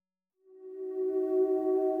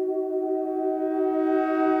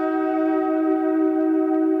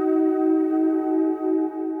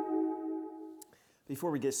Before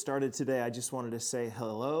we get started today, I just wanted to say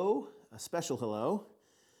hello, a special hello,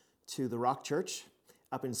 to the Rock Church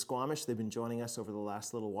up in Squamish. They've been joining us over the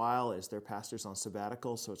last little while as their pastors on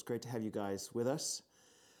sabbatical, so it's great to have you guys with us.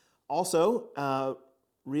 Also,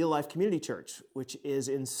 Real Life Community Church, which is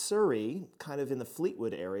in Surrey, kind of in the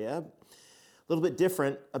Fleetwood area. A little bit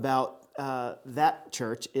different about that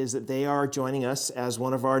church is that they are joining us as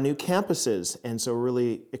one of our new campuses, and so we're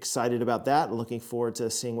really excited about that and looking forward to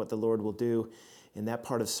seeing what the Lord will do in that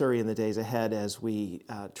part of Surrey in the days ahead as we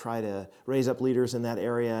try to raise up leaders in that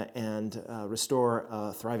area and restore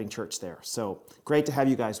a thriving church there. So great to have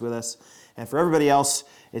you guys with us. And for everybody else,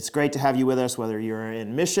 it's great to have you with us, whether you're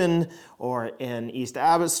in Mission or in East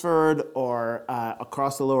Abbotsford or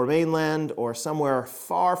across the Lower Mainland or somewhere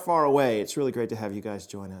far, far away. It's really great to have you guys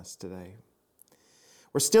join us today.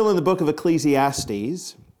 We're still in the book of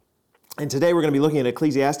Ecclesiastes, and today we're going to be looking at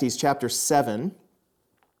Ecclesiastes chapter 7.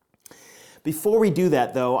 Before we do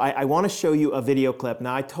that, though, I want to show you a video clip.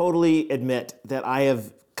 Now, I totally admit that I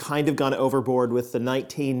have kind of gone overboard with the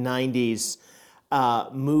 1990s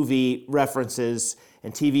movie references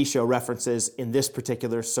and TV show references in this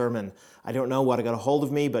particular sermon. I don't know what got a hold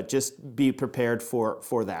of me, but just be prepared for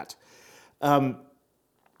that.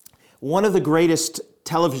 One of the greatest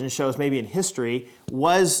television shows maybe in history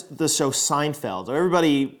was the show Seinfeld.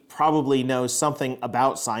 Everybody probably knows something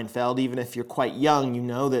about Seinfeld. Even if you're quite young, you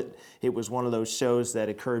know that it was one of those shows that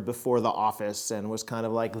occurred before The Office and was kind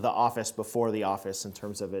of like The Office before The Office in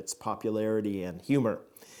terms of its popularity and humor.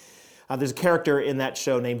 There's a character in that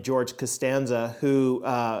show named George Costanza who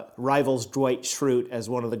rivals Dwight Schrute as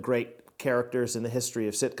one of the great characters in the history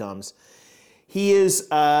of sitcoms. He is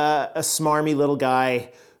a smarmy little guy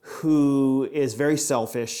who is very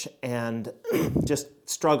selfish and just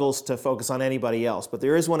struggles to focus on anybody else. But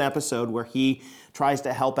there is one episode where he tries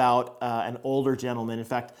to help out an older gentleman. In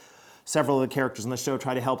fact, several of the characters in the show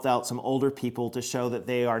try to help out some older people to show that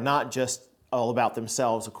they are not just all about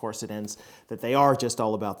themselves. Of course, it ends that they are just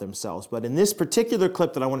all about themselves. But in this particular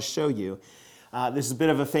clip that I want to show you, this is a bit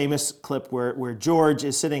of a famous clip where George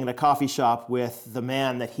is sitting in a coffee shop with the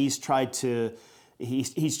man that he's chosen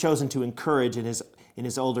to encourage in his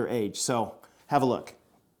older age. So have a look.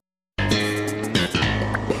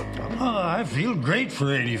 I feel great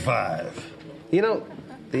for 85. You know,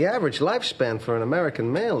 the average lifespan for an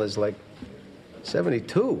American male is like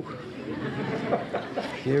 72.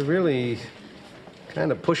 You're really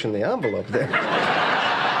kind of pushing the envelope there.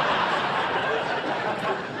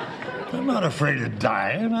 I'm not afraid of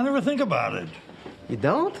dying. I never think about it. You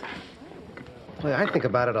don't? Well, I think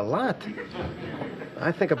about it a lot.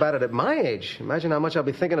 I think about it at my age. Imagine how much I'll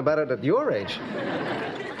be thinking about it at your age.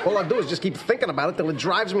 All I do is just keep thinking about it till it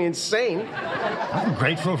drives me insane. I'm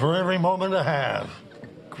grateful for every moment I have.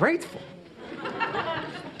 Grateful?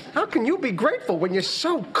 How can you be grateful when you're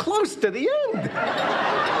so close to the end?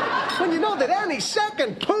 When you know that any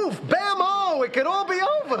second, poof, bam-o, it could all be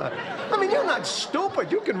over. I mean, you're not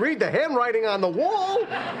stupid. You can read the handwriting on the wall.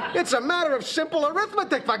 It's a matter of simple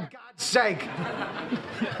arithmetic, for God's sake.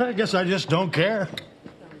 I guess I just don't care.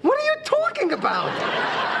 What are you talking about?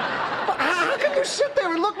 How can you sit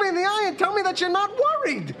there and look me in the eye and tell me that you're not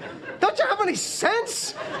worried? Don't you have any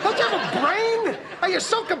sense? Don't you have a brain? Are you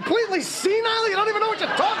so completely senile you don't even know what you're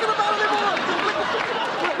talking about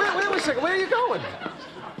anymore? Wait a second. Where are you going?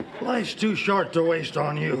 Life's too short to waste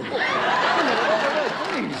on you.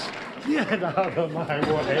 Please. Get out of my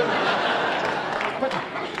way.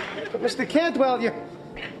 But Mr. Cantwell, you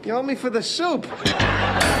owe me for the soup.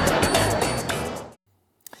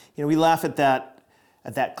 You know, we laugh at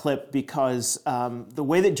that clip because the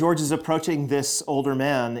way that George is approaching this older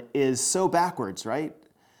man is so backwards, right?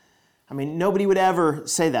 I mean, nobody would ever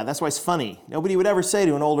say that. That's why it's funny. Nobody would ever say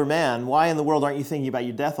to an older man, why in the world aren't you thinking about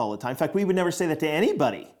your death all the time? In fact, we would never say that to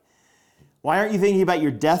anybody. Why aren't you thinking about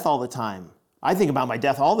your death all the time? I think about my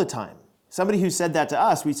death all the time. Somebody who said that to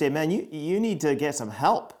us, we'd say, man, you need to get some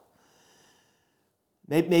help.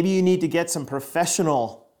 Maybe you need to get some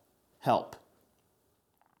professional help.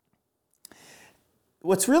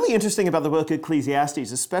 What's really interesting about the book of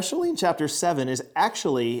Ecclesiastes, especially in chapter 7, is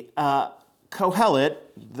actually Kohelet,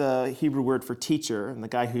 the Hebrew word for teacher, and the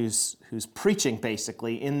guy who's preaching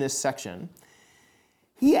basically in this section,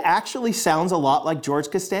 he actually sounds a lot like George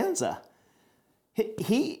Costanza.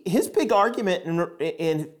 His big argument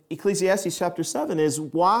in Ecclesiastes chapter 7 is,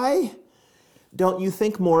 why don't you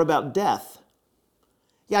think more about death?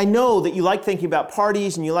 Yeah, I know that you like thinking about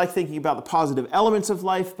parties and you like thinking about the positive elements of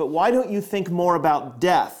life, but why don't you think more about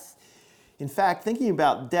death? In fact, thinking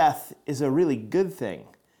about death is a really good thing.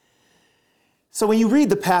 So when you read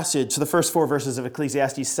the passage, the first 4 verses of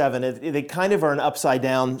Ecclesiastes 7, they kind of are an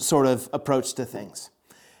upside-down sort of approach to things.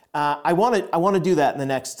 I want to do that in the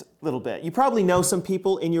next little bit. You probably know some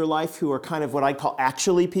people in your life who are kind of what I call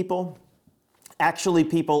actually people. Actually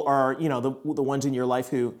people are, the ones in your life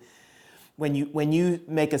who, when you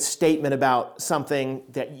make a statement about something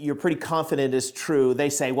that you're pretty confident is true, they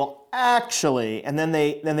say, well, actually, and then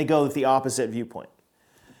they go with the opposite viewpoint.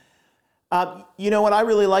 You know what, I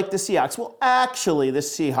really like the Seahawks. Well, actually, the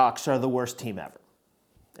Seahawks are the worst team ever.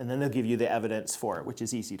 And then they'll give you the evidence for it, which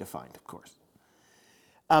is easy to find, of course.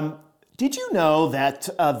 Did you know that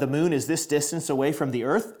the moon is this distance away from the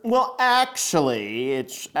Earth? Well, actually,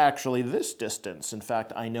 it's actually this distance. In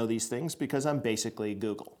fact, I know these things because I'm basically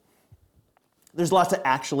Google. There's lots of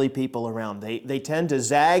actually people around. They tend to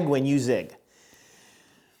zag when you zig.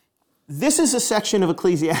 This is a section of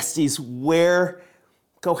Ecclesiastes where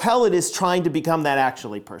Kohelet is trying to become that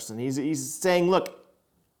actually person. He's saying, look,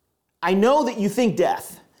 I know that you think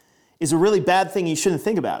death is a really bad thing, you shouldn't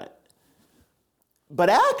think about it. But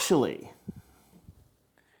actually,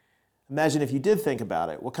 imagine if you did think about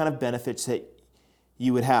it, what kind of benefits that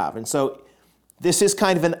you would have. And so this is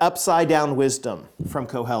kind of an upside-down wisdom from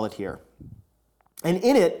Kohelet here. And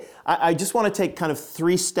in it, I just want to take kind of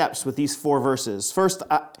 3 steps with these 4 verses. First,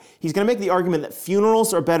 he's going to make the argument that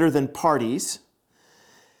funerals are better than parties,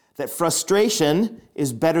 that frustration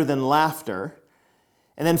is better than laughter.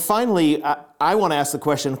 And then finally, I want to ask the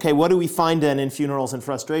question, okay, what do we find then in funerals and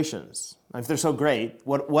frustrations? If they're so great,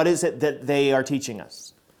 what is it that they are teaching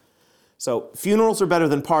us? So funerals are better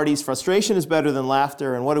than parties, frustration is better than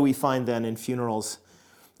laughter, and what do we find then in funerals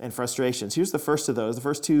and frustrations? Here's the first of those, the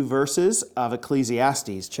first 2 verses of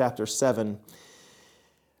Ecclesiastes, chapter 7.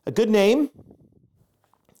 A good name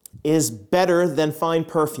is better than fine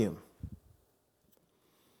perfume,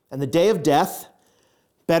 and the day of death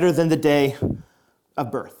better than the day of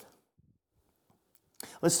birth.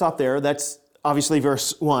 Let's stop there. That's obviously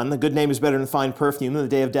verse 1. The good name is better than fine perfume, and the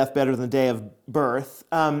day of death better than the day of birth.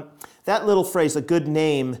 That little phrase, a good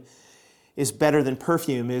name is better than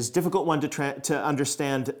perfume, is a difficult one to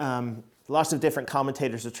understand. Lots of different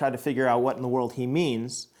commentators have tried to figure out what in the world he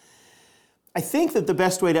means. I think that the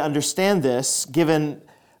best way to understand this, given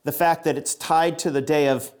the fact that it's tied to the day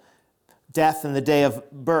of death and the day of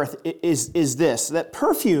birth, is this, that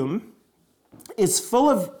perfume is full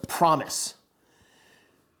of promise,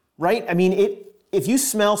 right? I mean, if you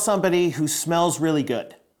smell somebody who smells really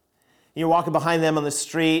good, you're walking behind them on the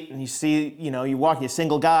street and you see, you're walking a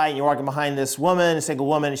single guy and you're walking behind this woman, a single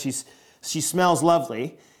woman, and she smells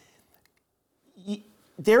lovely.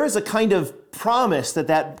 There is a kind of promise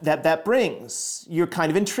that brings. You're kind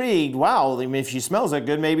of intrigued. Wow, I mean, if she smells that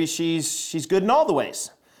good, maybe she's good in all the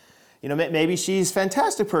ways. Maybe she's a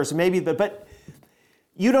fantastic person. But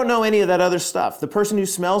you don't know any of that other stuff. The person who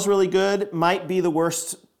smells really good might be the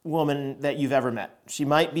worst woman that you've ever met. She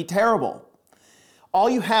might be terrible. All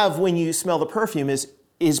you have when you smell the perfume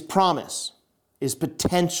is promise, is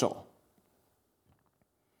potential.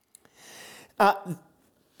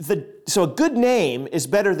 So a good name is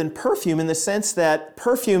better than perfume in the sense that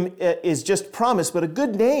perfume is just promise, but a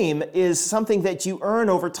good name is something that you earn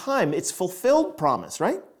over time. It's fulfilled promise,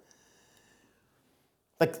 right?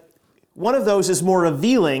 Like, one of those is more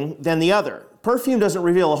revealing than the other. Perfume doesn't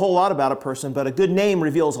reveal a whole lot about a person, but a good name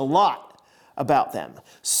reveals a lot about them.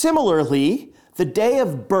 Similarly, the day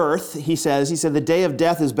of birth, he said the day of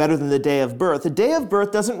death is better than the day of birth. The day of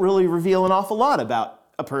birth doesn't really reveal an awful lot about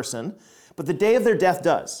a person, but the day of their death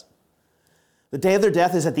does. The day of their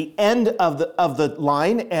death is at the end of the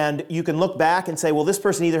line, and you can look back and say, well, this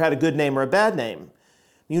person either had a good name or a bad name.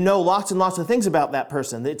 You know lots and lots of things about that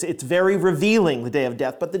person. It's very revealing, the day of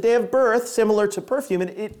death. But the day of birth, similar to perfume,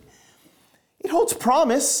 it holds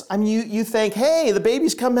promise. I mean, you think, hey, the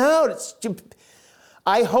baby's come out.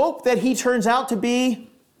 I hope that he turns out to be,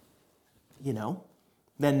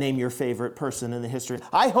 then name your favorite person in the history.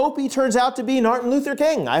 I hope he turns out to be Martin Luther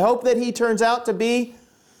King. I hope that he turns out to be,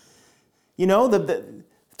 the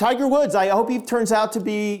Tiger Woods. I hope he turns out to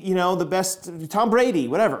be, the best, Tom Brady,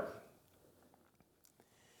 whatever.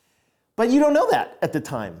 But you don't know that at the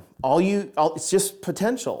time. It's just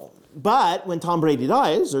potential. But when Tom Brady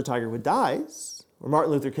dies, or Tiger Woods dies, or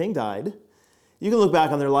Martin Luther King died, you can look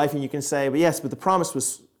back on their life and you can say, but the promise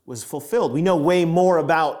was fulfilled. We know way more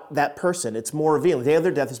about that person. It's more revealing. The day of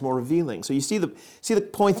their death is more revealing. So you see the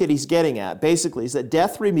point that he's getting at, basically, is that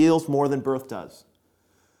death reveals more than birth does.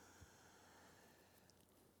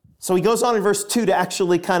 So he goes on in verse 2 to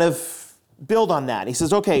actually kind of build on that. He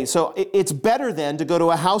says, okay, so it's better then to go to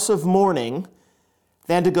a house of mourning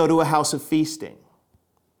than to go to a house of feasting.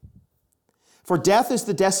 For death is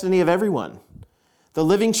the destiny of everyone, The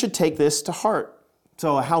living should take this to heart.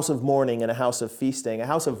 So a house of mourning and a house of feasting. A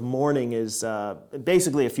house of mourning is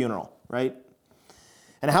basically a funeral, right?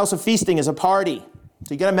 And a house of feasting is a party.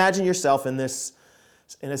 So you got to imagine yourself in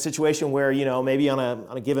a situation where, maybe on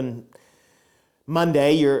a given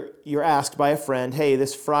Monday, you're asked by a friend, hey,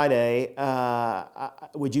 this Friday,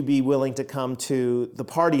 would you be willing to come to the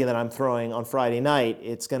party that I'm throwing on Friday night?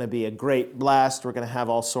 It's going to be a great blast. We're going to have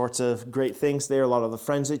all sorts of great things there. A lot of the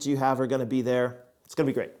friends that you have are going to be there. It's going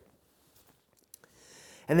to be great.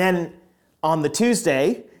 And then on the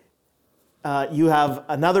Tuesday, you have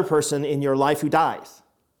another person in your life who dies.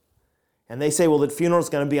 And they say, well, the funeral is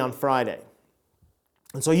going to be on Friday.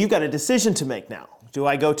 And so you've got a decision to make now. Do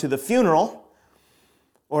I go to the funeral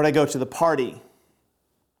or do I go to the party?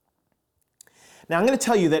 Now, I'm going to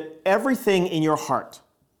tell you that everything in your heart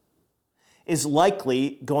is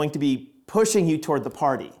likely going to be pushing you toward the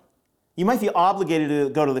party. You might be obligated to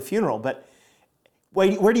go to the funeral, but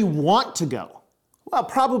where do you want to go? Well,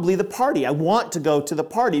 probably the party. I want to go to the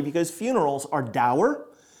party because funerals are dour,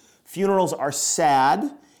 funerals are sad,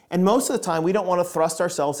 and most of the time we don't want to thrust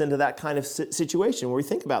ourselves into that kind of situation where we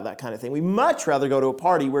think about that kind of thing. We much rather go to a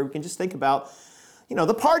party where we can just think about,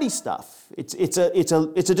 the party stuff. It's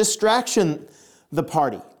a distraction, the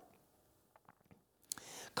party.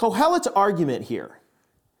 Kohelet's argument here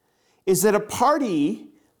is that a party,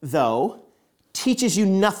 though, teaches you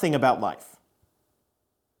nothing about life.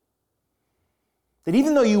 That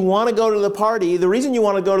even though you want to go to the party, the reason you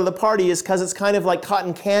want to go to the party is because it's kind of like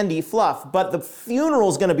cotton candy fluff, but the funeral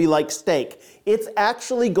is going to be like steak. It's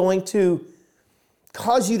actually going to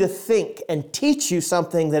cause you to think and teach you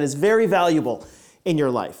something that is very valuable in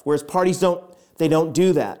your life, whereas parties don't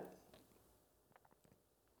do that.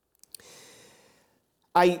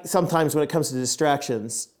 I sometimes, when it comes to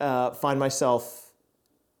distractions, find myself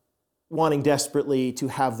wanting desperately to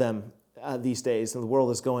have them these days, and the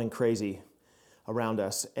world is going crazy around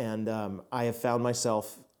us, and I have found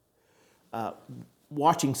myself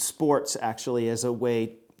watching sports actually as a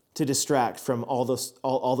way to distract from all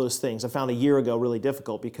those things. I found a year ago really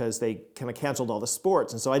difficult because they kind of canceled all the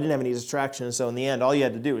sports, and so I didn't have any distractions. So in the end, all you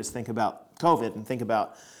had to do is think about COVID and think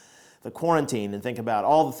about the quarantine and think about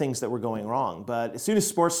all the things that were going wrong. But as soon as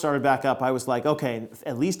sports started back up, I was like, okay,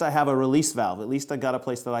 at least I have a release valve. At least I got a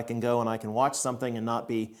place that I can go and I can watch something and not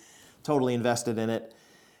be totally invested in it,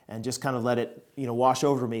 and just kind of let it, wash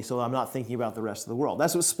over me so I'm not thinking about the rest of the world.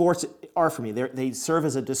 That's what sports are for me. They serve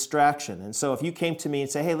as a distraction. And so if you came to me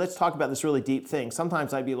and say, hey, let's talk about this really deep thing,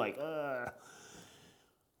 sometimes I'd be like,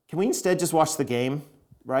 can we instead just watch the game,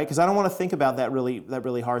 right? Because I don't want to think about that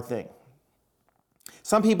really hard thing.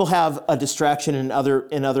 Some people have a distraction in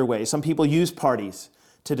other ways. Some people use parties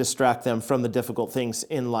to distract them from the difficult things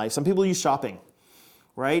in life. Some people use shopping,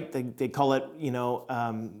 right? They call it,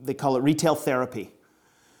 they call it retail therapy.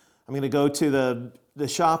 I'm going to go to the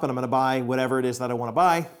shop and I'm going to buy whatever it is that I want to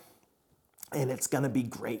buy, and it's going to be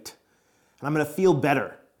great. And I'm going to feel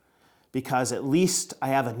better because at least I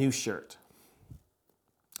have a new shirt.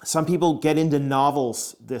 Some people get into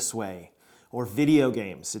novels this way, or video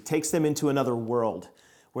games. It takes them into another world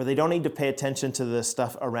where they don't need to pay attention to the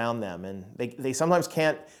stuff around them. And they sometimes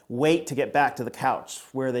can't wait to get back to the couch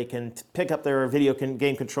where they can pick up their video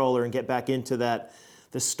game controller and get back into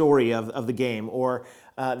the story of the game. Or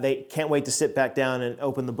they can't wait to sit back down and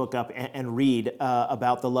open the book up and read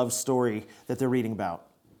about the love story that they're reading about.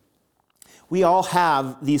 We all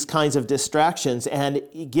have these kinds of distractions, and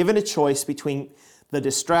given a choice between the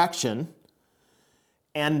distraction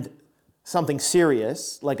and something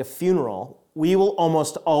serious, like a funeral, we will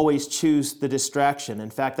almost always choose the distraction.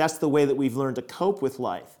 In fact, that's the way that we've learned to cope with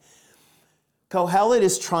life. Kohelet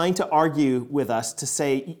is trying to argue with us to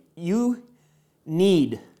say, you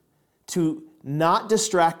need to not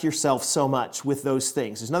distract yourself so much with those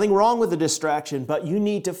things. There's nothing wrong with the distraction, but you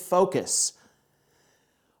need to focus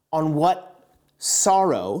on what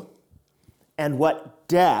sorrow and what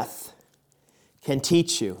death can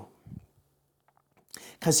teach you.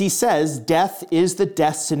 Because he says death is the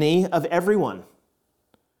destiny of everyone.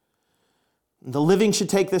 The living should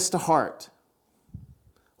take this to heart.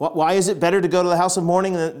 Why is it better to go to the house of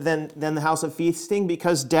mourning than the house of feasting?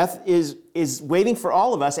 Because death is waiting for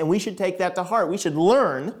all of us, and we should take that to heart. We should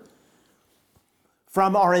learn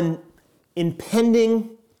from our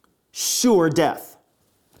impending sure death.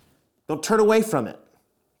 Don't turn away from it.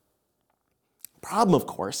 Problem, of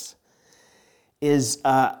course, is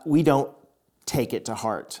we don't take it to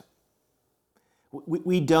heart.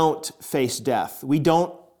 We don't face death. We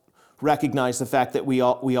don't recognize the fact that we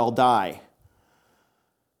all die.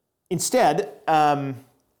 Instead,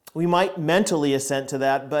 we might mentally assent to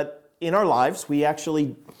that, but in our lives, we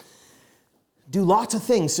actually do lots of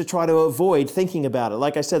things to try to avoid thinking about it.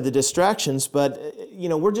 Like I said, the distractions, but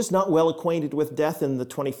we're just not well acquainted with death in the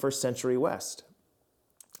 21st century West.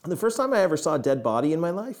 The first time I ever saw a dead body in my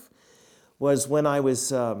life was when I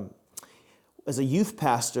was as a youth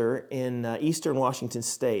pastor in eastern Washington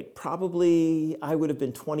State. Probably I would have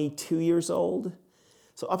been 22 years old.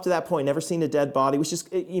 So up to that point, never seen a dead body, which is,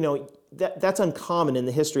 that's uncommon in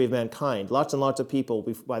the history of mankind. Lots and lots of people,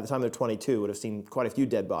 by the time they're 22, would have seen quite a few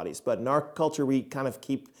dead bodies. But in our culture, we kind of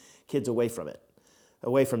keep kids away from it,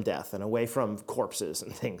 away from death and away from corpses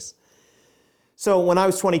and things. So when I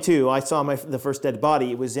was 22, I saw the first dead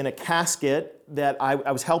body. It was in a casket that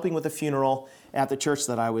I was helping with a funeral at the church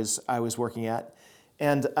that I was working at.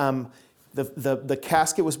 And the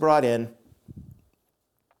casket was brought in,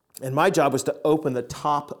 and my job was to open the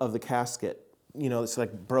top of the casket. It's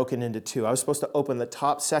like broken into two. I was supposed to open the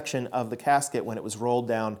top section of the casket when it was rolled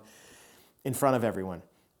down in front of everyone.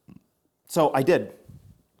 So I did.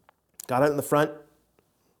 Got out in the front,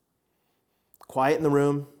 quiet in the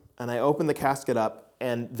room, and I opened the casket up,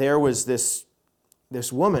 and there was this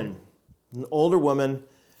woman, an older woman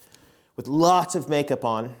with lots of makeup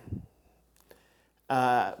on,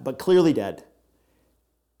 but clearly dead.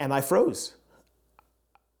 And I froze.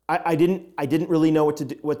 I didn't really know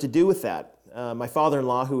what to do with that. My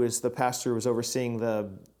father-in-law, who is the pastor who was overseeing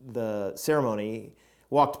the ceremony,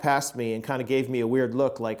 walked past me and kind of gave me a weird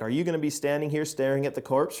look, like, are you going to be standing here staring at the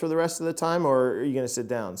corpse for the rest of the time, or are you going to sit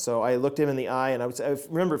down? So I looked him in the eye, and I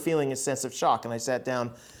remember feeling a sense of shock, and I sat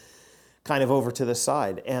down kind of over to the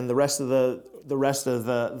side. And the rest of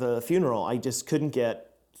the funeral, I just couldn't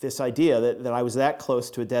get this idea that I was that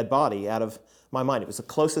close to a dead body out of my mind. It was the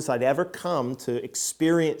closest I'd ever come to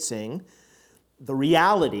experiencing the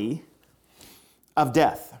reality of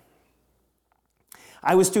death.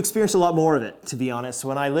 I was to experience a lot more of it, to be honest.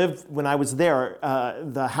 When I was there,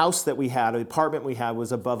 the house that we had, the apartment we had,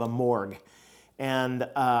 was above a morgue. And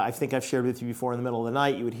I think I've shared with you before, in the middle of the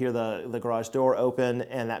night, you would hear the garage door open,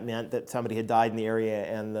 and that meant that somebody had died in the area,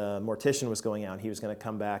 and the mortician was going out. He was going to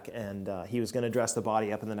come back, and he was going to dress the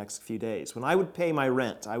body up in the next few days. When I would pay my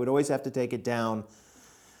rent, I would always have to take it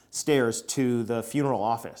downstairs to the funeral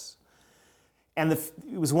office. And it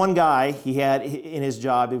was one guy, he had in his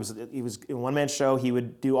job, he was a one-man show, he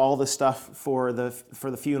would do all the stuff for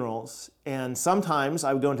the funerals. And sometimes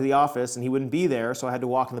I would go into the office and he wouldn't be there, so I had to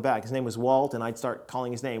walk in the back. His name was Walt, and I'd start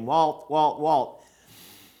calling his name, Walt, Walt, Walt.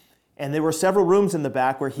 And there were several rooms in the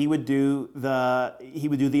back where he would do the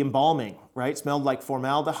embalming, right? It smelled like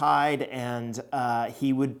formaldehyde, and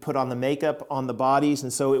he would put on the makeup on the bodies.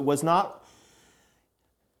 And so it was not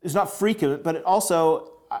frequent, but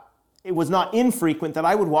it was not infrequent that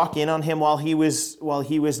I would walk in on him while he was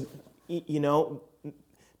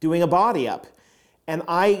doing a body up. And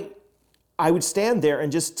I would stand there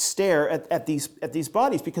and just stare at these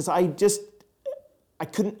bodies, because I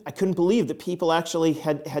couldn't believe that people actually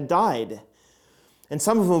had died. And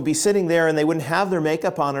some of them would be sitting there and they wouldn't have their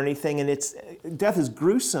makeup on or anything, and death is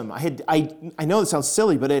gruesome. I know it sounds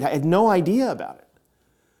silly, but I had no idea about it.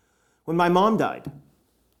 When my mom died,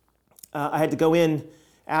 I had to go in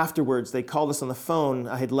afterwards. They called us on the phone.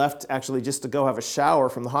 I had left actually just to go have a shower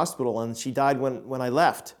from the hospital, and she died when I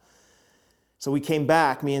left. So we came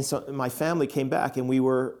back, my family came back, and we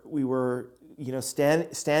were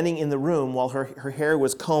standing in the room while her hair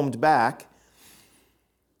was combed back,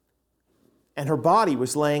 and her body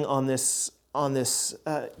was laying on this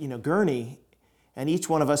gurney, and each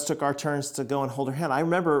one of us took our turns to go and hold her hand. I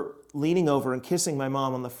remember leaning over and kissing my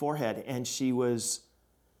mom on the forehead, and she was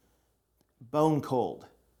bone cold.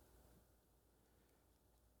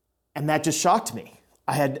 And that just shocked me.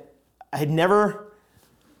 I had never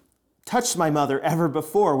touched my mother ever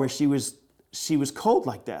before where she was cold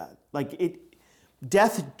like that.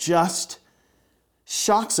 Death just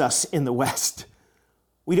shocks us in the West.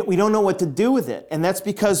 We don't know what to do with it. And that's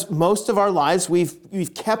because most of our lives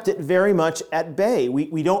we've kept it very much at bay.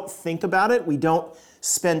 We don't think about it. We don't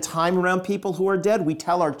spend time around people who are dead. We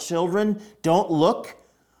tell our children, don't look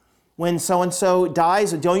when so-and-so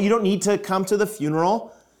dies. You don't need to come to the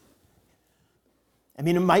funeral. I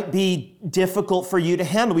mean, it might be difficult for you to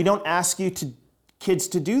handle. We don't ask kids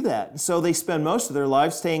to do that. And so they spend most of their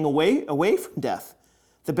lives staying away from death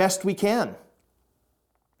the best we can.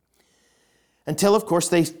 Until, of course,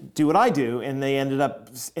 they do what I do, and they end up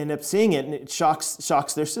seeing it, and it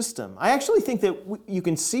shocks their system. I actually think that you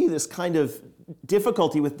can see this kind of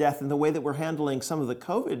difficulty with death in the way that we're handling some of the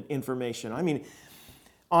COVID information. I mean,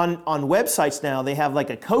 on websites now, they have like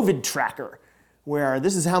a COVID tracker, where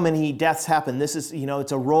this is how many deaths happen. This is,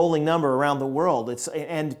 it's a rolling number around the world.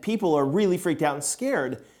 And people are really freaked out and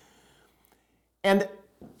scared. And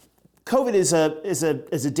COVID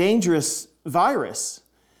is a dangerous virus,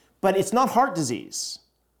 but it's not heart disease.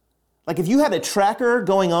 Like if you had a tracker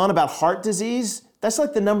going on about heart disease, that's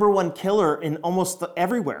like the number one killer in almost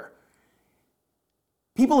everywhere.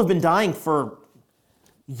 People have been dying for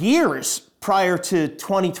years prior to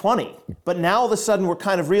 2020, but now all of a sudden we're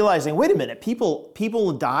kind of realizing, wait a minute,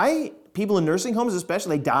 people die? People in nursing homes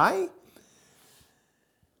especially, they die?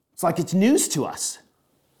 It's like it's news to us.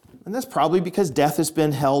 And that's probably because death has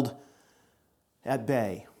been held at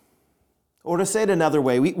bay. Or to say it another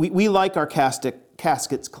way, we like our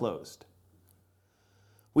caskets closed.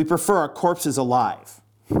 We prefer our corpses alive.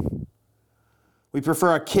 We prefer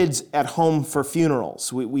our kids at home for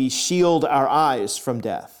funerals. We shield our eyes from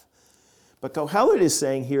death. But Kohelet is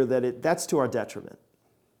saying here that that's to our detriment.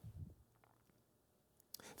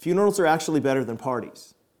 Funerals are actually better than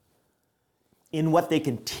parties in what they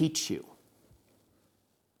can teach you.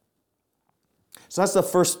 So that's the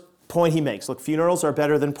first point he makes. Look, funerals are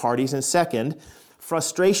better than parties. And second,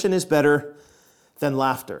 frustration is better than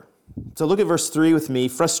laughter. So look at verse 3 with me.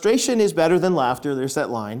 Frustration is better than laughter, there's that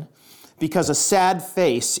line, because a sad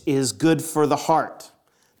face is good for the heart.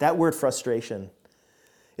 That word frustration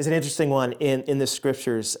is an interesting one in the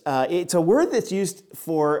scriptures. It's a word that's used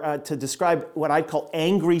to describe what I'd call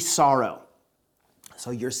angry sorrow.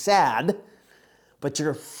 So you're sad, but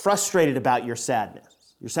you're frustrated about your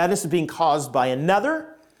sadness. Your sadness is being caused by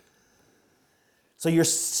another. So you're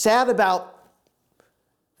sad about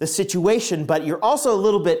the situation, but you're also a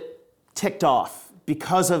little bit ticked off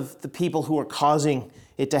because of the people who are causing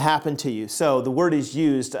it to happen to you. So the word is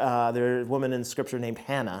used, there's a woman in Scripture named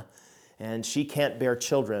Hannah, and she can't bear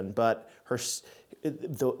children, but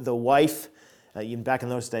the wife, even back in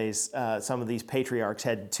those days, some of these patriarchs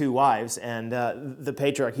had two wives, and the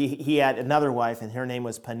patriarch, he had another wife, and her name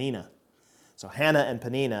was Peninnah. So Hannah and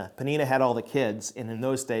Peninnah. Peninnah had all the kids, and in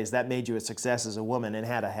those days, that made you a success as a woman,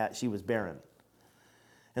 and she was barren.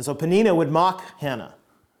 And so Peninnah would mock Hannah,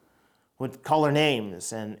 would call her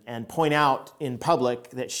names, and point out in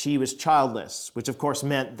public that she was childless, which of course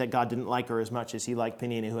meant that God didn't like her as much as he liked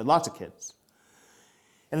Peninnah, who had lots of kids.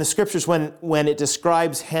 In the scriptures, when it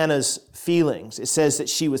describes Hannah's feelings, it says that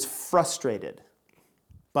she was frustrated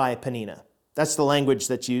by Peninnah. That's the language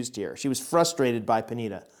that's used here. She was frustrated by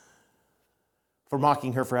Peninnah for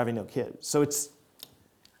mocking her for having no kids. So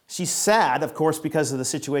she's sad, of course, because of the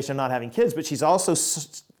situation of not having kids, but she's also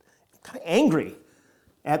kind of angry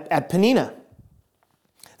at Peninnah.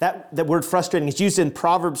 That word frustrating is used in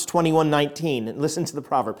Proverbs 21:19. And listen to the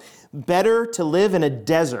proverb. Better to live in a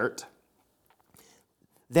desert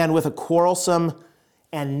than with a quarrelsome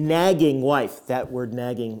and nagging wife. That word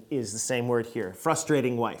nagging is the same word here.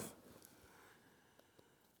 Frustrating wife.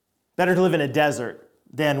 Better to live in a desert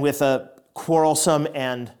than with a quarrelsome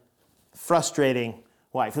and frustrating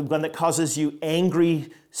wife. One that causes you angry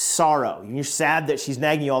sorrow. You're sad that she's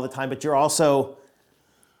nagging you all the time, but you're also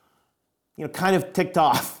kind of ticked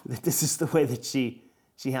off that this is the way that she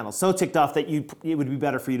handles. So ticked off that it would be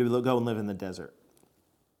better for you to go and live in the desert.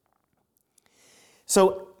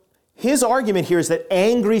 So his argument here is that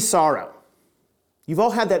angry sorrow. You've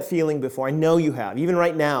all had that feeling before. I know you have. Even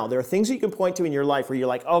right now, there are things that you can point to in your life where you're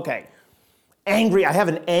like, okay, angry, I have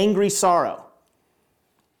an angry sorrow.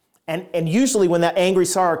 And usually when that angry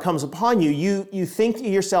sorrow comes upon you, you think to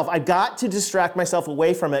yourself, I've got to distract myself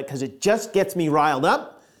away from it because it just gets me riled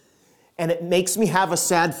up and it makes me have a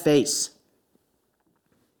sad face.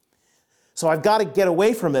 So I've got to get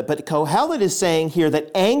away from it. But Kohelet is saying here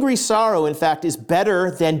that angry sorrow, in fact, is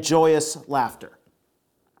better than joyous laughter.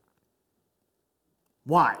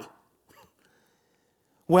 Why?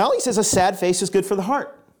 Well, he says a sad face is good for the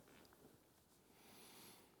heart.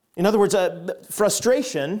 In other words,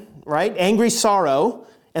 frustration, right? Angry sorrow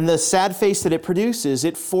and the sad face that it produces,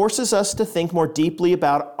 it forces us to think more deeply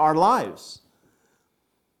about our lives.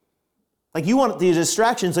 Like you want the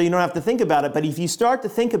distraction so you don't have to think about it, but if you start to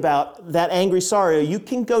think about that angry sorrow, you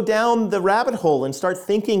can go down the rabbit hole and start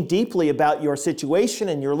thinking deeply about your situation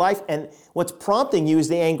and your life, and what's prompting you is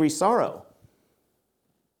the angry sorrow.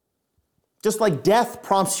 Just like death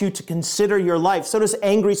prompts you to consider your life, so does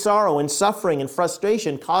angry sorrow and suffering and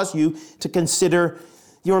frustration cause you to consider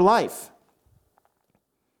your life.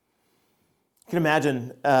 You can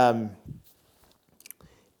imagine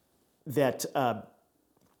that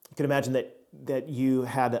you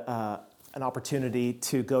had an opportunity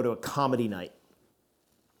to go to a comedy night.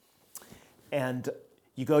 And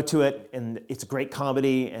you go to it, and it's a great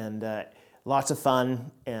comedy, and lots of fun,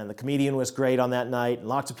 and the comedian was great on that night, and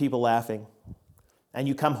lots of people laughing. And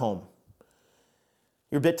you come home.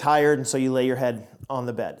 You're a bit tired, and so you lay your head on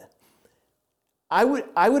the bed. I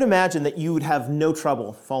would imagine that you would have no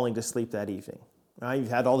trouble falling to sleep that evening. Right? You've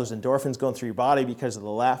had all those endorphins going through your body because of the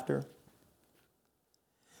laughter.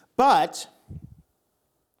 But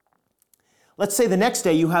let's say the next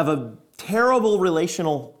day you have a terrible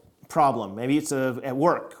relational problem. Maybe it's at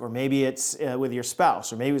work, or maybe it's with your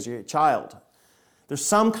spouse, or maybe it's your child. There's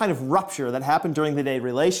some kind of rupture that happened during the day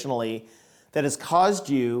relationally that has caused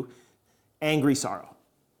you angry sorrow.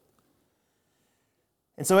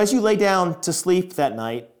 And so as you lay down to sleep that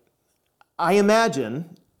night, I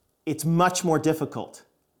imagine it's much more difficult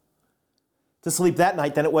to sleep that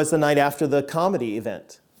night than it was the night after the comedy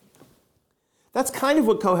event. That's kind of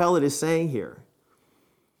what Kohelet is saying here.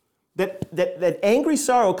 That angry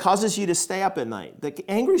sorrow causes you to stay up at night. That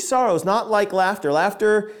angry sorrow is not like laughter.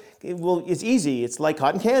 Laughter, it's easy. It's like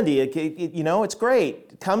cotton candy. It's great.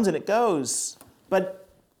 It comes and it goes. But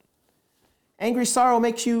angry sorrow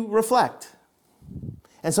makes you reflect.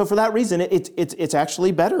 And so for that reason, it's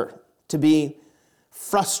actually better to be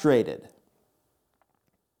frustrated.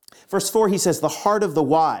 Verse 4, he says, the heart of the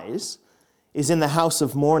wise is in the house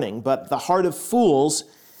of mourning, but the heart of fools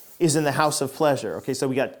is in the house of pleasure. Okay, so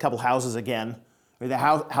we got a couple houses again. The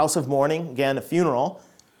house of mourning, again, a funeral.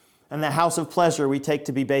 And the house of pleasure we take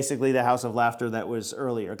to be basically the house of laughter that was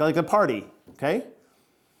earlier. Like a party, okay?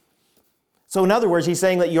 So in other words, he's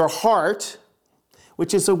saying that your heart,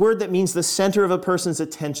 which is a word that means the center of a person's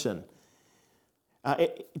attention.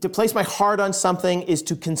 To place my heart on something is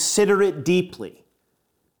to consider it deeply.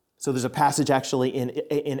 So there's a passage actually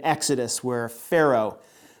in Exodus where Pharaoh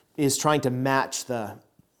is trying to match the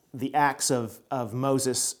acts of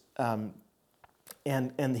Moses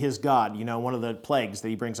and his God. One of the plagues that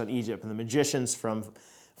he brings on Egypt. And the magicians from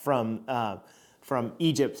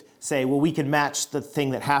Egypt say, well, we can match the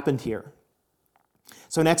thing that happened here.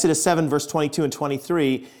 So in Exodus 7, verse 22 and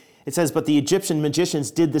 23, it says, but the Egyptian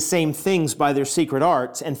magicians did the same things by their secret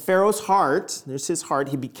arts, and Pharaoh's heart, there's his heart,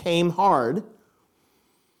 he became hard,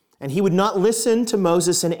 and he would not listen to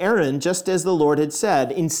Moses and Aaron, just as the Lord had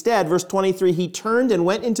said. Instead, verse 23, he turned and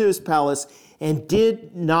went into his palace and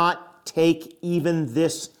did not take even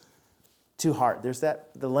this to heart. There's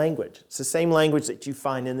the language. It's the same language that you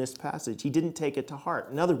find in this passage. He didn't take it to heart.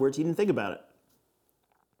 In other words, he didn't think about it.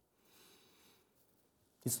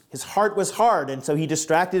 His heart was hard, and so he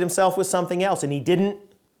distracted himself with something else, and he didn't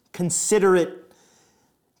consider it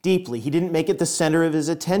deeply. He didn't make it the center of his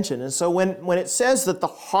attention. And so when it says that the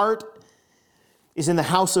heart is in the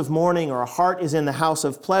house of mourning, or a heart is in the house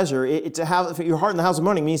of pleasure, to have your heart in the house of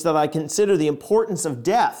mourning means that I consider the importance of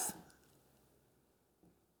death.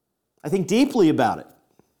 I think deeply about it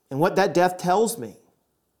and what that death tells me.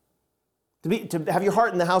 To have your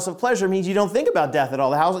heart in the house of pleasure means you don't think about death at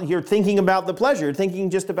all. You're thinking about the pleasure. You're thinking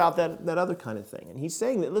just about that other kind of thing. And he's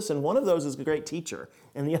saying that, listen, one of those is a great teacher,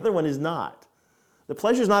 and the other one is not. The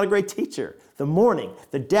pleasure is not a great teacher. The mourning,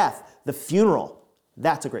 the death, the funeral,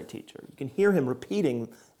 that's a great teacher. You can hear him repeating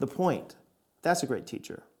the point. That's a great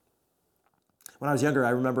teacher. When I was younger, I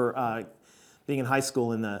remember being in high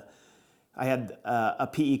school, I had a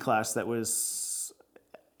PE class it was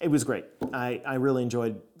great. I really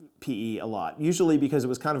enjoyed PE a lot, usually because it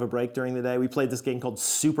was kind of a break during the day. We played this game called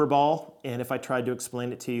Super Ball, and if I tried to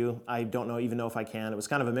explain it to you, I don't even know if I can. It was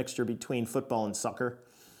kind of a mixture between football and soccer,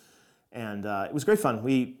 and it was great fun.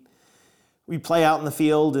 We play out in the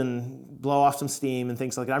field and blow off some steam and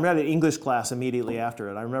things like that. I remember I had an English class immediately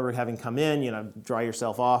after it. I remember having come in, dry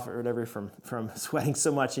yourself off or whatever from sweating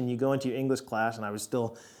so much, and you go into your English class, and I was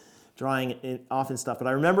still drying it off and stuff. But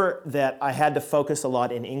I remember that I had to focus a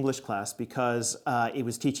lot in English class because it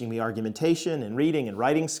was teaching me argumentation and reading and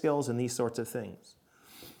writing skills and these sorts of things.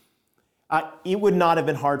 It would not have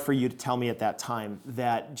been hard for you to tell me at that time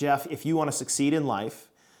that, Jeff, if you want to succeed in life,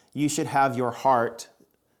 you should have your heart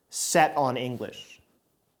set on English.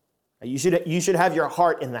 You should have your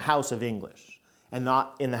heart in the house of English and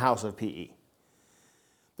not in the house of PE.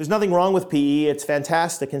 There's nothing wrong with PE. It's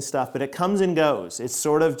fantastic and stuff, but it comes and goes. It's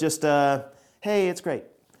sort of just hey, it's great.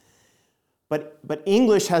 But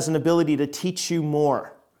English has an ability to teach you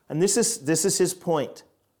more. And this is his point.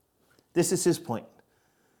 This is his point.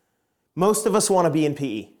 Most of us want to be in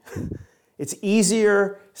PE. It's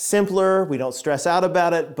easier, simpler, we don't stress out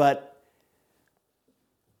about it, but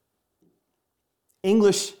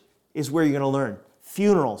English is where you're going to learn.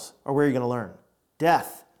 Funerals are where you're going to learn.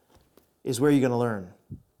 Death is where you're going to learn.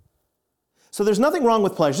 So there's nothing wrong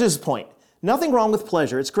with pleasure. This is the point. Nothing wrong with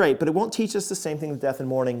pleasure. It's great, but it won't teach us the same thing that death and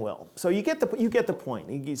mourning will. So you get the point.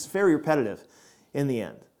 It's very repetitive in the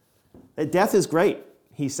end. That death is great,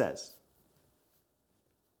 he says.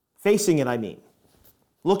 Facing it, I mean.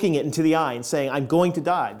 Looking it into the eye and saying, I'm going to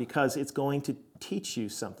die because it's going to teach you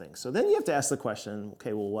something. So then you have to ask the question,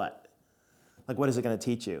 okay, well, what? Like, what is it going to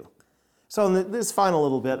teach you? So in this final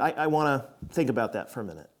little bit, I want to think about that for a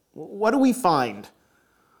minute. What do we find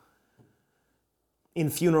in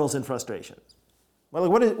funerals and frustrations? Well,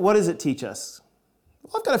 what does it teach us?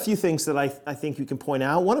 Well, I've got a few things that I think you can point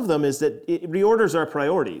out. One of them is that it reorders our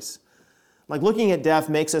priorities. Like looking at death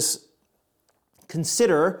makes us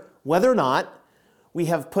consider whether or not we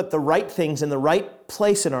have put the right things in the right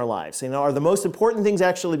place in our lives. Are the most important things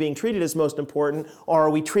actually being treated as most important, or are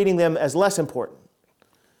we treating them as less important?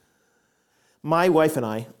 My wife and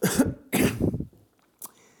I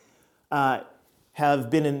have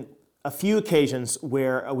been in a few occasions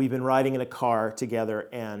where we've been riding in a car together,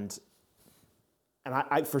 and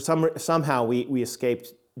somehow we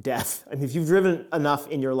escaped death. I mean, if you've driven enough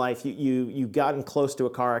in your life, you've gotten close to a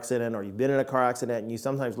car accident, or you've been in a car accident, and you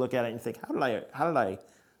sometimes look at it and think, how did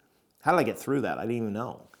I get through that? I didn't even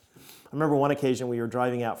know. I remember one occasion we were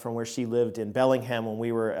driving out from where she lived in Bellingham when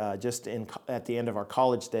we were at the end of our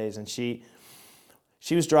college days, and she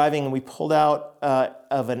was driving, and we pulled out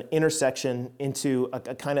of an intersection into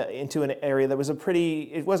an area that was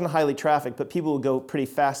it wasn't highly trafficked, but people would go pretty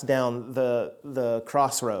fast down the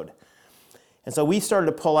crossroad. And so we started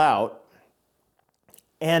to pull out,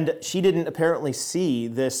 and she didn't apparently see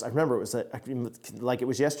this. I remember it was like it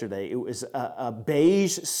was yesterday. It was a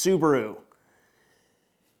beige Subaru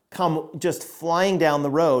come just flying down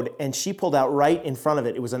the road, and she pulled out right in front of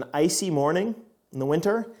it. It was an icy morning in the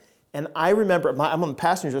winter. And I remember, I'm on the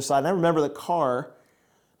passenger side, and I remember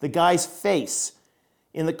the guy's face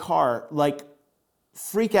in the car, like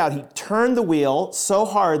freak out. He turned the wheel so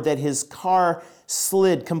hard that his car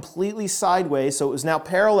slid completely sideways, so it was now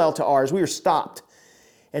parallel to ours. We were stopped.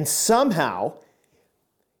 And somehow,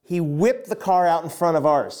 he whipped the car out in front of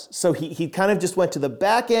ours. So he kind of just went to the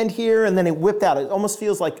back end here, and then he whipped out. It almost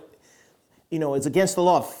feels like, it's against the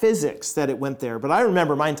law of physics that it went there. But I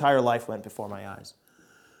remember my entire life went before my eyes.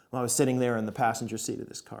 I was sitting there in the passenger seat of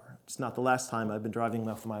this car. It's not the last time I've been driving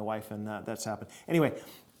with my wife, and that's happened. Anyway,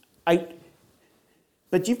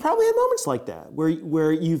 but you've probably had moments like that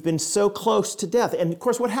where you've been so close to death. And of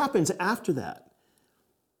course, what happens after that?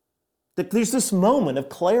 That there's this moment of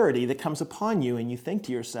clarity that comes upon you, and you think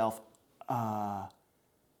to yourself, I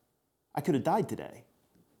could have died today.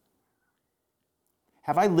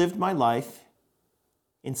 Have I lived my life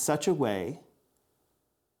in such a way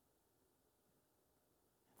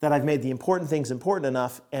that I've made the important things important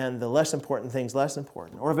enough and the less important things less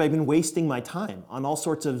important? Or have I been wasting my time on all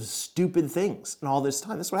sorts of stupid things and all this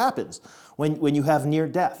time? That's what happens when you have near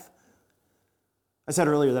death. I said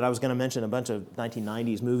earlier that I was going to mention a bunch of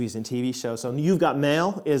 1990s movies and TV shows. So You've Got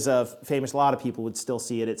Mail is famous. A lot of people would still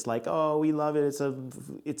see it. It's like, oh, we love it.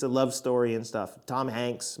 It's a love story and stuff. Tom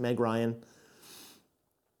Hanks, Meg Ryan.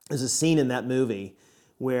 There's a scene in that movie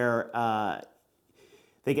where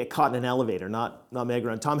they get caught in an elevator, not Meg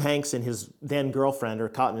Ryan. Tom Hanks and his then girlfriend are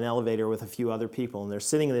caught in an elevator with a few other people, and they're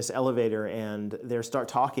sitting in this elevator, and they're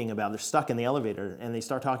stuck in the elevator, and they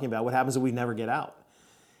start talking about what happens if we never get out.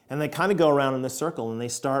 And they kind of go around in this circle, and they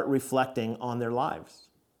start reflecting on their lives.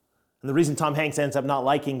 And the reason Tom Hanks ends up not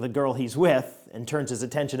liking the girl he's with and turns his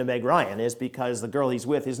attention to Meg Ryan is because the girl he's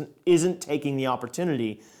with isn't taking the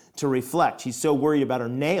opportunity to reflect. She's so worried about her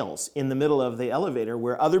nails in the middle of the elevator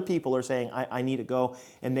where other people are saying, I need to go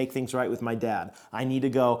and make things right with my dad. I need to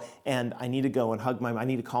go and I need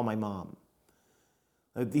to call my mom.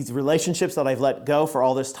 These relationships that I've let go for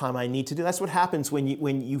all this time I need to do. That's what happens when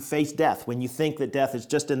you face death, when you think that death is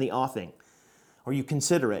just in the offing, or you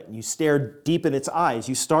consider it and you stare deep in its eyes.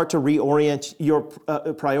 You start to reorient your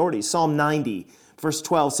priorities. Psalm 90, verse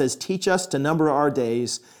 12 says, "Teach us to number our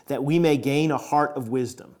days that we may gain a heart of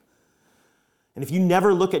wisdom." And if you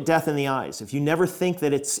never look at death in the eyes, if you never think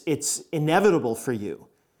that it's inevitable for you,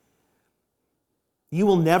 you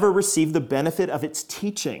will never receive the benefit of its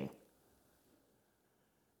teaching,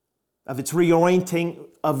 of its reorienting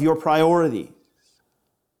of your priorities.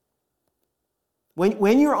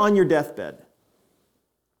 When you're on your deathbed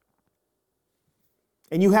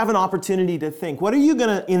and you have an opportunity to think, what are you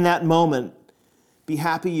going to, in that moment, be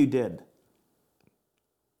happy you did?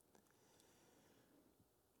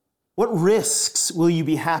 What risks will you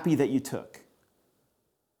be happy that you took?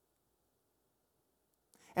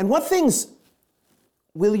 And what things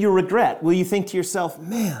will you regret? Will you think to yourself,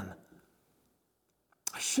 man,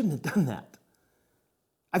 I shouldn't have done that?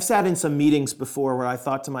 I've sat in some meetings before where I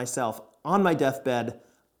thought to myself, on my deathbed,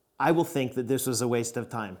 I will think that this was a waste of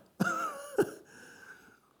time.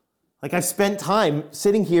 Like I've spent time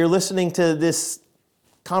sitting here listening to this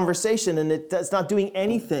conversation and it's not doing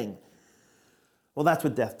anything Well, that's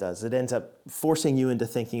what death does. It ends up forcing you into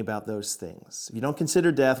thinking about those things. If you don't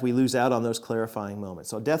consider death, we lose out on those clarifying moments.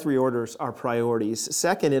 So death reorders our priorities.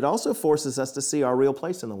 Second, it also forces us to see our real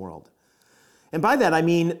place in the world. And by that, I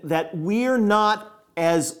mean that we're not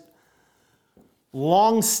as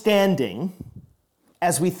long-standing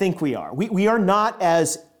as we think we are. We are not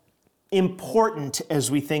as important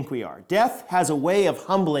as we think we are. Death has a way of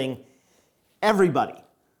humbling everybody.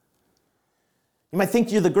 You might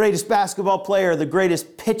think you're the greatest basketball player, the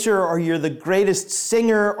greatest pitcher, or you're the greatest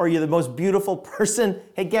singer, or you're the most beautiful person.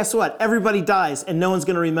 Hey, guess what? Everybody dies, and no one's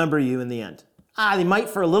going to remember you in the end. They might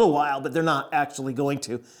for a little while, but they're not actually going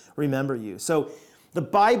to remember you. So the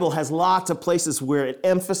Bible has lots of places where it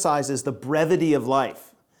emphasizes the brevity of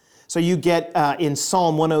life. So you get in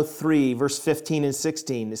Psalm 103, verse 15 and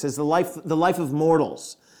 16, it says, the life of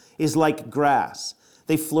mortals is like grass.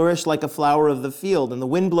 They flourish like a flower of the field, and the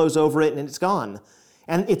wind blows over it, and it's gone.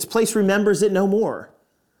 And its place remembers it no more.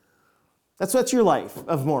 That's your life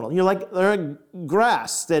of mortal. You're like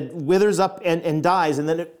grass that withers up and dies, and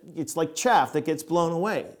then it's like chaff that gets blown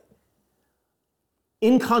away.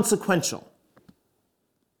 Inconsequential,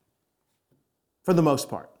 for the most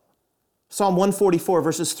part. Psalm 144,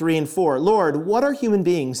 verses 3 and 4. Lord, what are human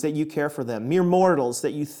beings that you care for them? Mere mortals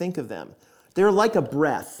that you think of them. They're like a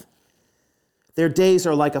breath. Their days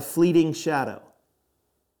are like a fleeting shadow.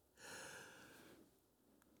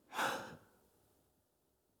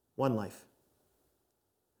 One life.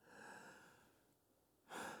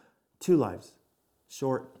 2 lives.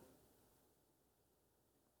 Short.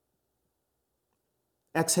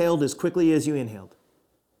 Exhaled as quickly as you inhaled.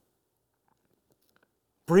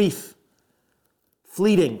 Brief.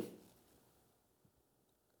 Fleeting.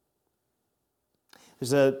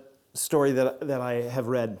 There's a story that I have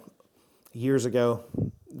read years ago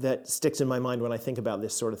that sticks in my mind when I think about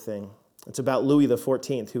this sort of thing. It's about Louis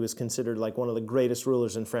XIV, who is considered like one of the greatest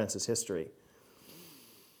rulers in France's history.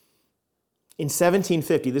 In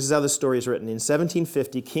 1750, this is how the story is written. In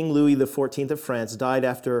 1750, King Louis XIV of France died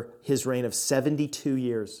after his reign of 72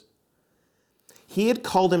 years. He had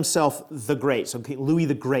called himself the Great, so Louis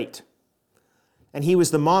the Great. And he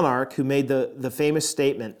was the monarch who made the famous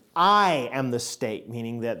statement, I am the state,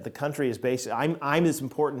 meaning that the country is based, I'm as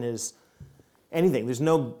important as anything. There's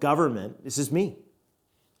no government. This is me.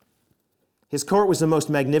 His court was the most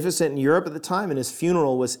magnificent in Europe at the time, and his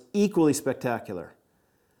funeral was equally spectacular.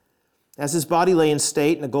 As his body lay in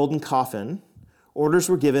state in a golden coffin, orders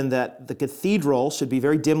were given that the cathedral should be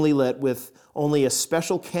very dimly lit with only a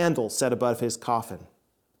special candle set above his coffin.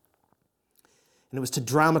 And it was to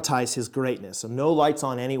dramatize his greatness. So no lights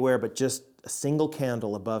on anywhere, but just a single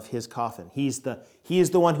candle above his coffin. He is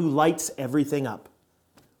the one who lights everything up,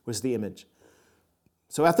 was the image.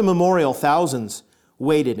 So at the memorial, thousands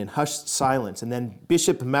waited in hushed silence, and then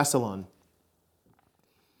Bishop Massillon, who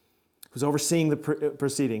was overseeing the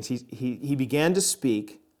proceedings, he began to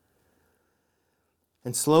speak,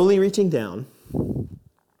 and slowly reaching down,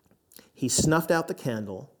 he snuffed out the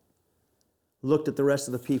candle, looked at the rest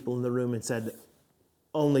of the people in the room, and said,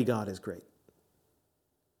 only God is great.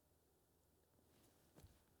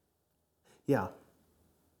 Yeah.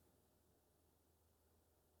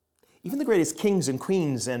 Even the greatest kings and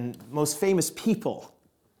queens and most famous people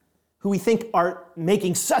who we think are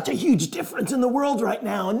making such a huge difference in the world right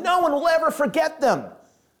now, and no one will ever forget them.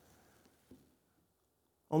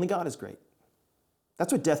 Only God is great.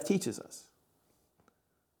 That's what death teaches us.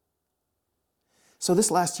 So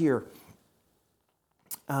this last year,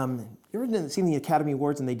 you ever seen the Academy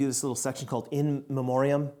Awards and they do this little section called In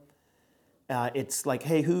Memoriam? It's like,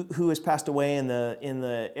 hey, who has passed away in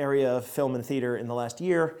the area of film and theater in the last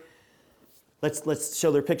year? Let's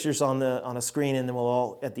show their pictures on a screen, and then we'll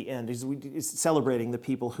all, at the end, it's celebrating the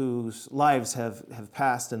people whose lives have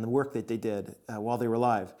passed and the work that they did while they were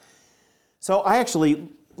alive. So I actually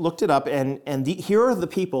looked it up, and here are the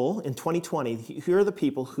people in 2020, here are the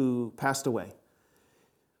people who passed away.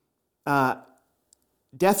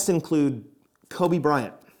 Deaths include Kobe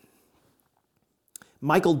Bryant,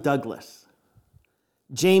 Michael Douglas,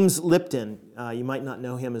 James Lipton, you might not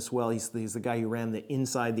know him as well. He's the guy who ran the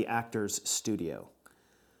Inside the Actors studio.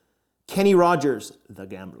 Kenny Rogers, the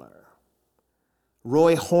gambler.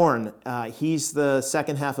 Roy Horn, he's the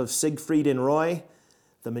second half of Siegfried and Roy,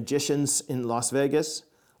 the magicians in Las Vegas.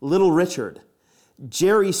 Little Richard.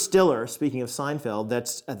 Jerry Stiller, speaking of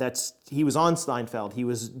Seinfeld, he was on Seinfeld. He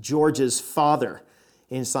was George's father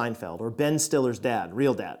in Seinfeld, or Ben Stiller's dad,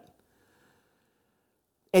 real dad.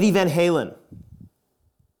 Eddie Van Halen.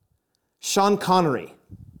 Sean Connery,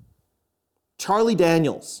 Charlie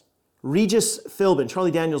Daniels, Regis Philbin.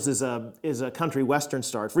 Charlie Daniels is a country western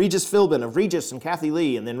star. It's Regis Philbin of Regis and Kathy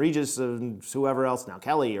Lee, and then Regis and whoever else now,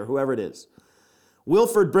 Kelly or whoever it is.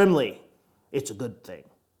 Wilford Brimley, It's a Good Thing.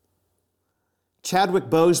 Chadwick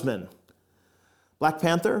Boseman, Black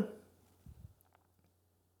Panther.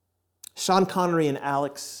 Sean Connery and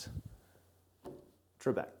Alex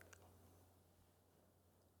Trebek.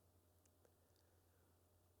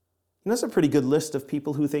 And that's a pretty good list of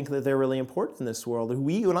people who think that they're really important in this world.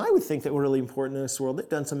 You and I would think that we're really important in this world. They've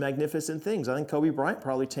done some magnificent things. I think Kobe Bryant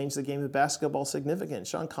probably changed the game of basketball significantly.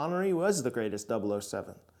 Sean Connery was the greatest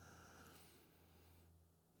 007.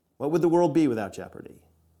 What would the world be without Jeopardy?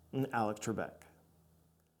 And Alex Trebek.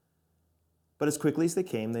 But as quickly as they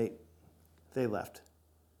came, they left.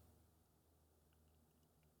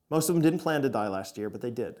 Most of them didn't plan to die last year, but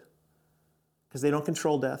they did. Because they don't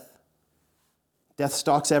control death. Death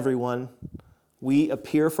stalks everyone. We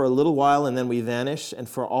appear for a little while and then we vanish. And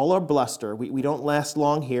for all our bluster, we don't last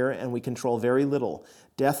long here and we control very little.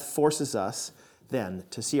 Death forces us then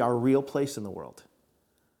to see our real place in the world.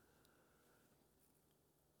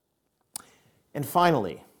 And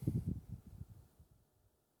finally,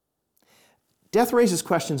 death raises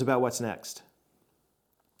questions about what's next.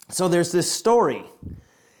 So there's this story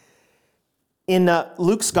in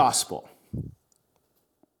Luke's gospel,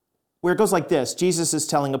 where it goes like this. Jesus is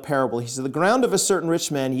telling a parable. He said, the ground of a certain rich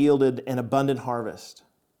man yielded an abundant harvest.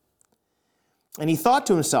 And he thought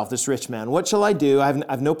to himself, this rich man, what shall I do? I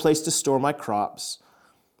have no place to store my crops.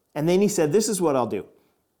 And then he said, this is what I'll do.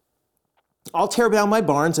 I'll tear down my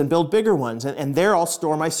barns and build bigger ones, and there I'll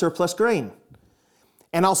store my surplus grain.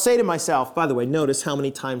 And I'll say to myself, by the way, notice how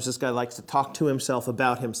many times this guy likes to talk to himself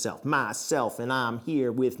about himself. Myself, and I'm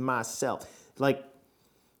here with myself.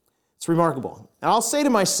 It's remarkable. And I'll say to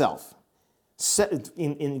myself,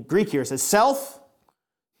 in Greek here it says, self,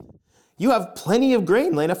 you have plenty of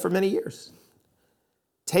grain laid up for many years.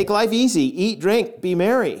 Take life easy, eat, drink, be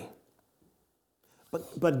merry.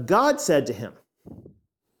 But God said to him,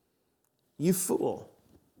 you fool.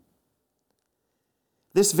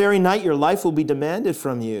 This very night your life will be demanded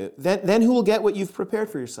from you. Then who will get what you've prepared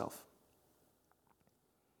for yourself?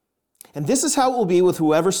 And this is how it will be with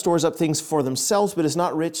whoever stores up things for themselves but is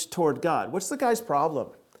not rich toward God. What's the guy's problem?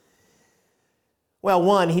 Well,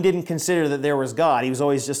 one, he didn't consider that there was God. He was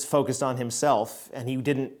always just focused on himself, and he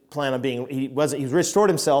didn't plan on being, he was rich toward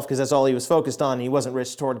himself because that's all he was focused on, and he wasn't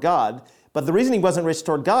rich toward God. But the reason he wasn't rich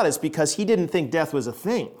toward God is because he didn't think death was a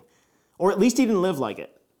thing, or at least he didn't live like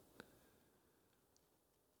it.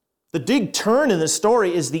 The big turn in the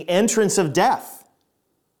story is the entrance of death.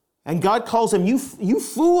 And God calls him, you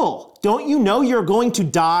fool, don't you know you're going to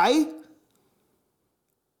die?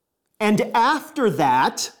 And after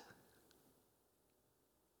that,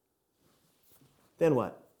 then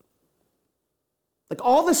what? Like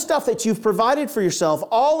all the stuff that you've provided for yourself,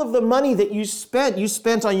 all of the money that you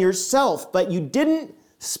spent on yourself, but you didn't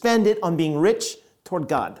spend it on being rich toward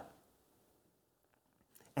God.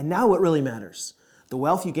 And now what really matters? The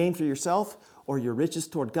wealth you gain for yourself or your riches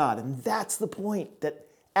toward God. And that's the point, that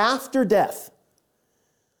after death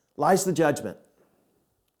lies the judgment.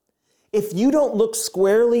 If you don't look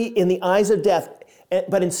squarely in the eyes of death,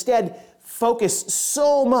 but instead focus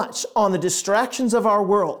so much on the distractions of our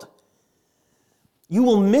world, you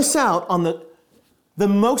will miss out on the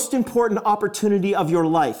most important opportunity of your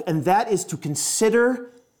life, and that is to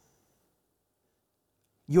consider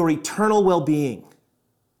your eternal well-being.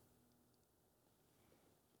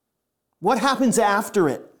 What happens after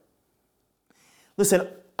it? Listen,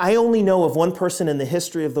 I only know of one person in the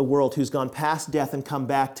history of the world who's gone past death and come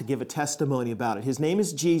back to give a testimony about it. His name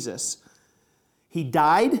is Jesus. He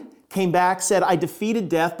died, came back, said, I defeated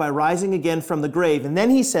death by rising again from the grave. And then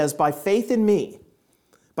he says, by faith in me,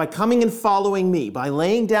 by coming and following me, by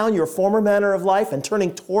laying down your former manner of life and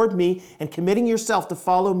turning toward me and committing yourself to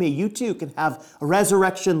follow me, you too can have a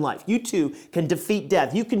resurrection life. You too can defeat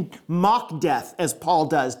death. You can mock death as Paul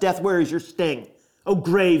does. Death, where is your sting? Oh,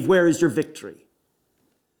 grave, where is your victory?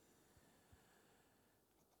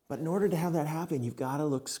 But in order to have that happen, you've got to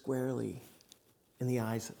look squarely in the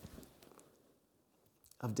eyes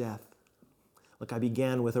of death. Look, I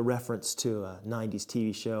began with a reference to a 90s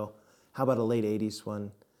TV show. How about a late 80s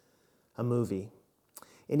one? A movie.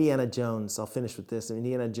 Indiana Jones, I'll finish with this.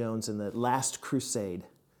 Indiana Jones in The Last Crusade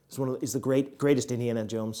is the greatest Indiana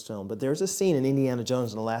Jones film. But there's a scene in Indiana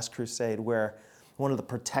Jones in The Last Crusade where one of the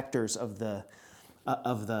protectors of the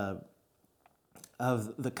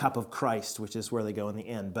cup of Christ, which is where they go in the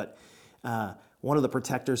end. But one of the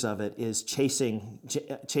protectors of it is chasing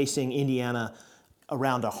Indiana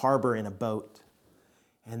around a harbor in a boat.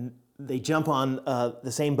 And they jump on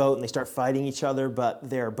the same boat and they start fighting each other, but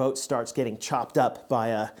their boat starts getting chopped up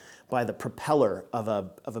by the propeller of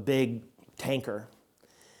a big tanker.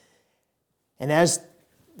 And as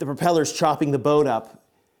the propeller's chopping the boat up,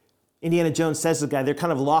 Indiana Jones says to the guy, they're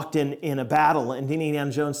kind of locked in a battle, and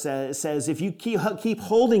Indiana Jones says, if you keep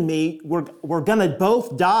holding me, we're going to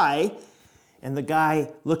both die. And the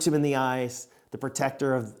guy looks him in the eyes, the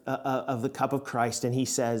protector of the cup of Christ, and he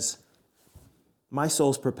says, my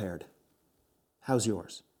soul's prepared. How's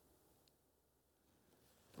yours?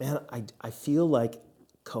 Man, I feel like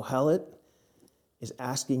Kohelet is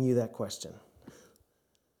asking you that question.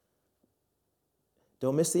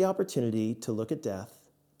 Don't miss the opportunity to look at death.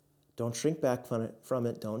 Don't shrink back from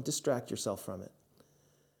it. Don't distract yourself from it.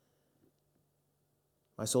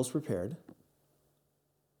 My soul's prepared.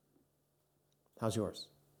 How's yours?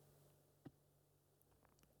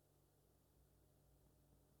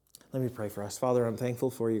 Let me pray for us. Father, I'm thankful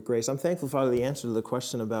for your grace. I'm thankful, Father, the answer to the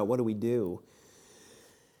question about what do we do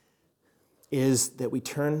is that we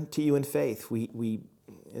turn to you in faith. We,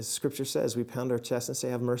 as Scripture says, we pound our chest and say,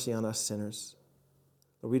 have mercy on us sinners.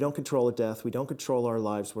 Lord, we don't control our death. We don't control our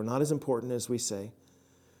lives. We're not as important as we say.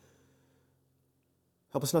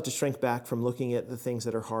 Help us not to shrink back from looking at the things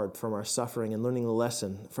that are hard, from our suffering and learning the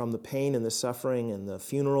lesson from the pain and the suffering and the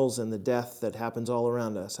funerals and the death that happens all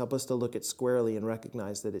around us. Help us to look at squarely and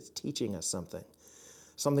recognize that it's teaching us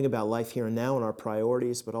something about life here and now and our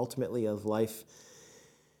priorities, but ultimately of life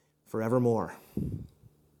forevermore.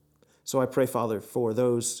 So I pray, Father, for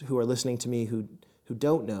those who are listening to me who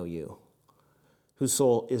don't know you, whose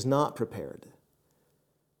soul is not prepared,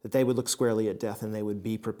 that they would look squarely at death and they would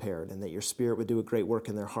be prepared, and that your Spirit would do a great work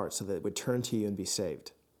in their hearts so that it would turn to you and be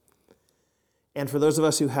saved. And for those of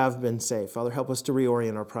us who have been saved, Father, help us to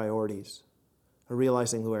reorient our priorities,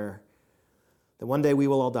 realizing that one day we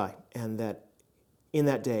will all die, and that in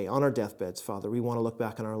that day, on our deathbeds, Father, we want to look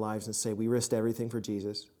back on our lives and say, we risked everything for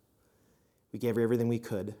Jesus. We gave everything we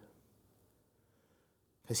could,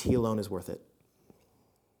 because he alone is worth it.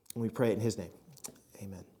 And we pray it in his name.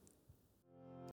 Amen.